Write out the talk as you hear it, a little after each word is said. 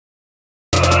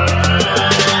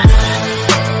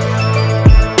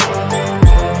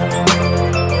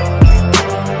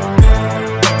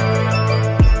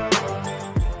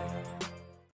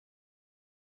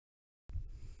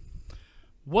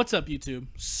What's up, YouTube?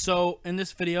 So in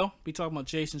this video, we talking about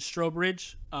Jason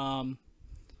Strowbridge,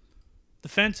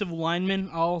 defensive lineman,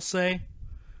 I'll say,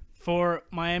 for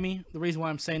Miami. The reason why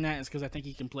I'm saying that is because I think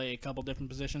he can play a couple different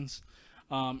positions.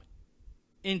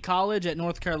 In college at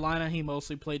North Carolina, he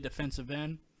mostly played defensive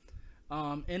end.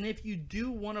 And if you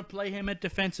do want to play him at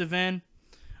defensive end,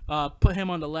 put him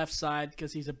on the left side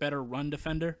because he's a better run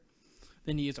defender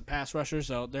than he is a pass rusher.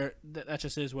 So that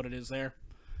just is what it is there.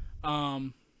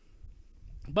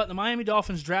 But the Miami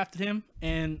Dolphins drafted him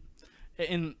in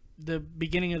the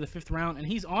beginning of the 5th round, and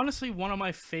he's honestly one of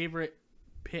my favorite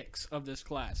picks of this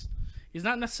class. He's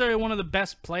not necessarily one of the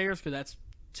best players because that's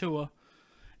Tua.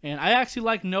 And I actually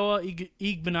like Noah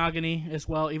Igbinoghene as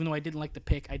well. Even though I didn't like the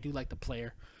pick, I do like the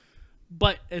player.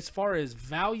 But as far as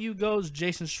value goes,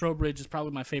 Jason Strowbridge is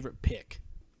probably my favorite pick.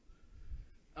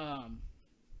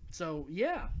 So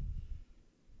yeah.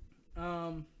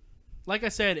 Like I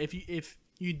said, if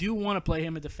you do want to play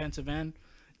him at defensive end,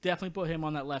 definitely put him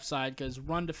on that left side because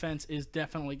run defense is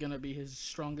definitely going to be his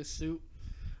strongest suit.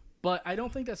 But I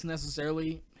don't think that's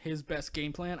necessarily his best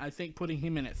game plan. I think putting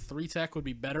him in at 3-tech would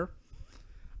be better.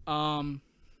 In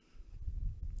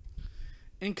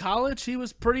college, he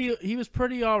was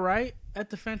pretty all right at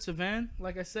defensive end.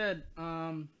 Like I said,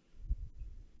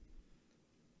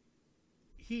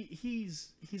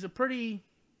 he's a pretty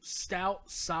stout,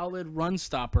 solid run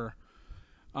stopper.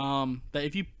 That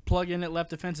if you plug in at left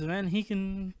defensive end, he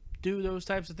can do those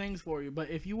types of things for you. But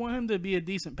if you want him to be a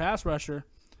decent pass rusher,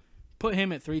 put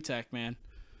him at 3-tech, man.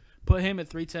 Put him at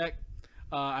 3-tech.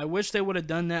 I wish they would have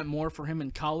done that more for him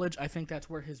in college. I think that's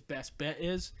where his best bet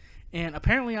is. And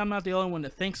apparently I'm not the only one to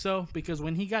think so, because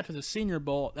when he got to the Senior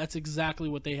Bowl, that's exactly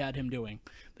what they had him doing.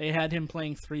 They had him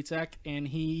playing 3-tech, and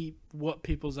he whooped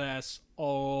people's ass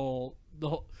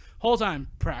the whole time,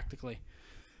 practically.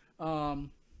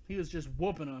 He was just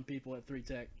whooping on people at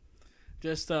 3-tech.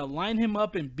 Just line him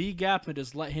up in B-gap and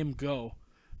just let him go.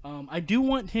 I do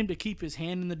want him to keep his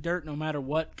hand in the dirt no matter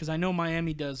what, because I know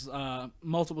Miami does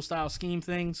multiple style scheme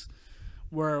things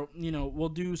where, you know, we'll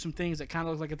do some things that kind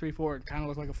of look like a 3-4 and kind of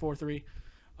look like a 4-3.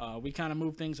 We kind of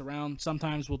move things around.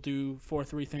 Sometimes we'll do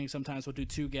 4-3 things. Sometimes we'll do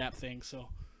 2-gap things. So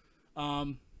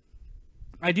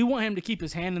I do want him to keep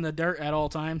his hand in the dirt at all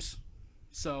times.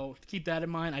 So keep that in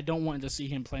mind. I don't want to see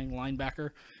him playing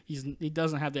linebacker. He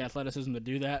doesn't have the athleticism to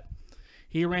do that.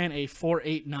 He ran a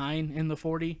 4.89 in the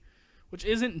 40, which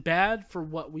isn't bad for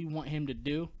what we want him to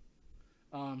do.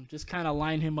 Just kind of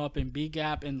line him up in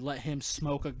B-gap and let him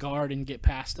smoke a guard and get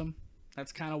past him.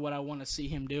 That's kind of what I want to see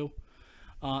him do.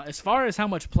 As far as how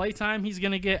much play time he's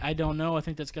going to get, I don't know. I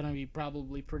think that's going to be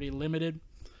probably pretty limited.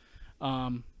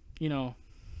 You know,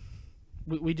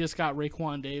 we just got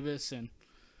Raekwon Davis, and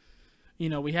you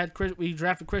know, we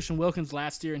drafted Christian Wilkins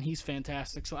last year, and he's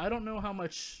fantastic. So I don't know how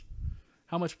much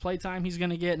play time he's going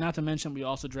to get. Not to mention, we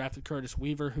also drafted Curtis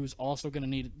Weaver, who's also going to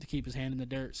need to keep his hand in the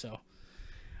dirt. So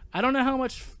I don't know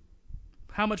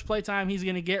how much play time he's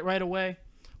going to get right away.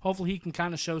 Hopefully, he can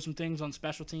kind of show some things on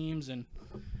special teams and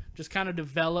just kind of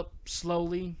develop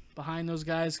slowly behind those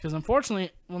guys. Because unfortunately,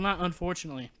 well, not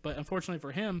unfortunately, but unfortunately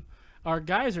for him, our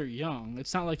guys are young.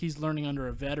 It's not like he's learning under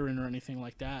a veteran or anything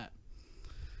like that.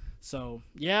 So,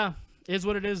 yeah, is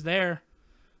what it is there.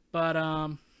 But,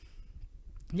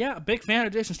 yeah, a big fan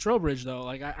of Jason Strowbridge, though.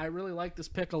 Like, I really like this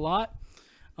pick a lot.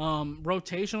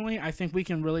 Rotationally, I think we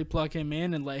can really plug him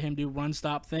in and let him do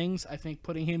run-stop things. I think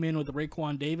putting him in with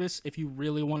Raekwon Davis, if you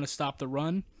really want to stop the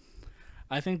run,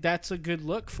 I think that's a good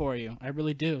look for you. I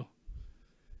really do.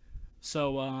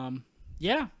 So,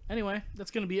 yeah, anyway,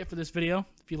 that's going to be it for this video.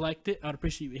 If you liked it, I'd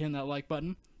appreciate you hitting that like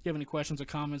button. If you have any questions or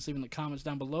comments, leave in the comments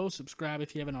down below. Subscribe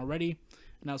if you haven't already,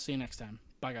 and I'll see you next time.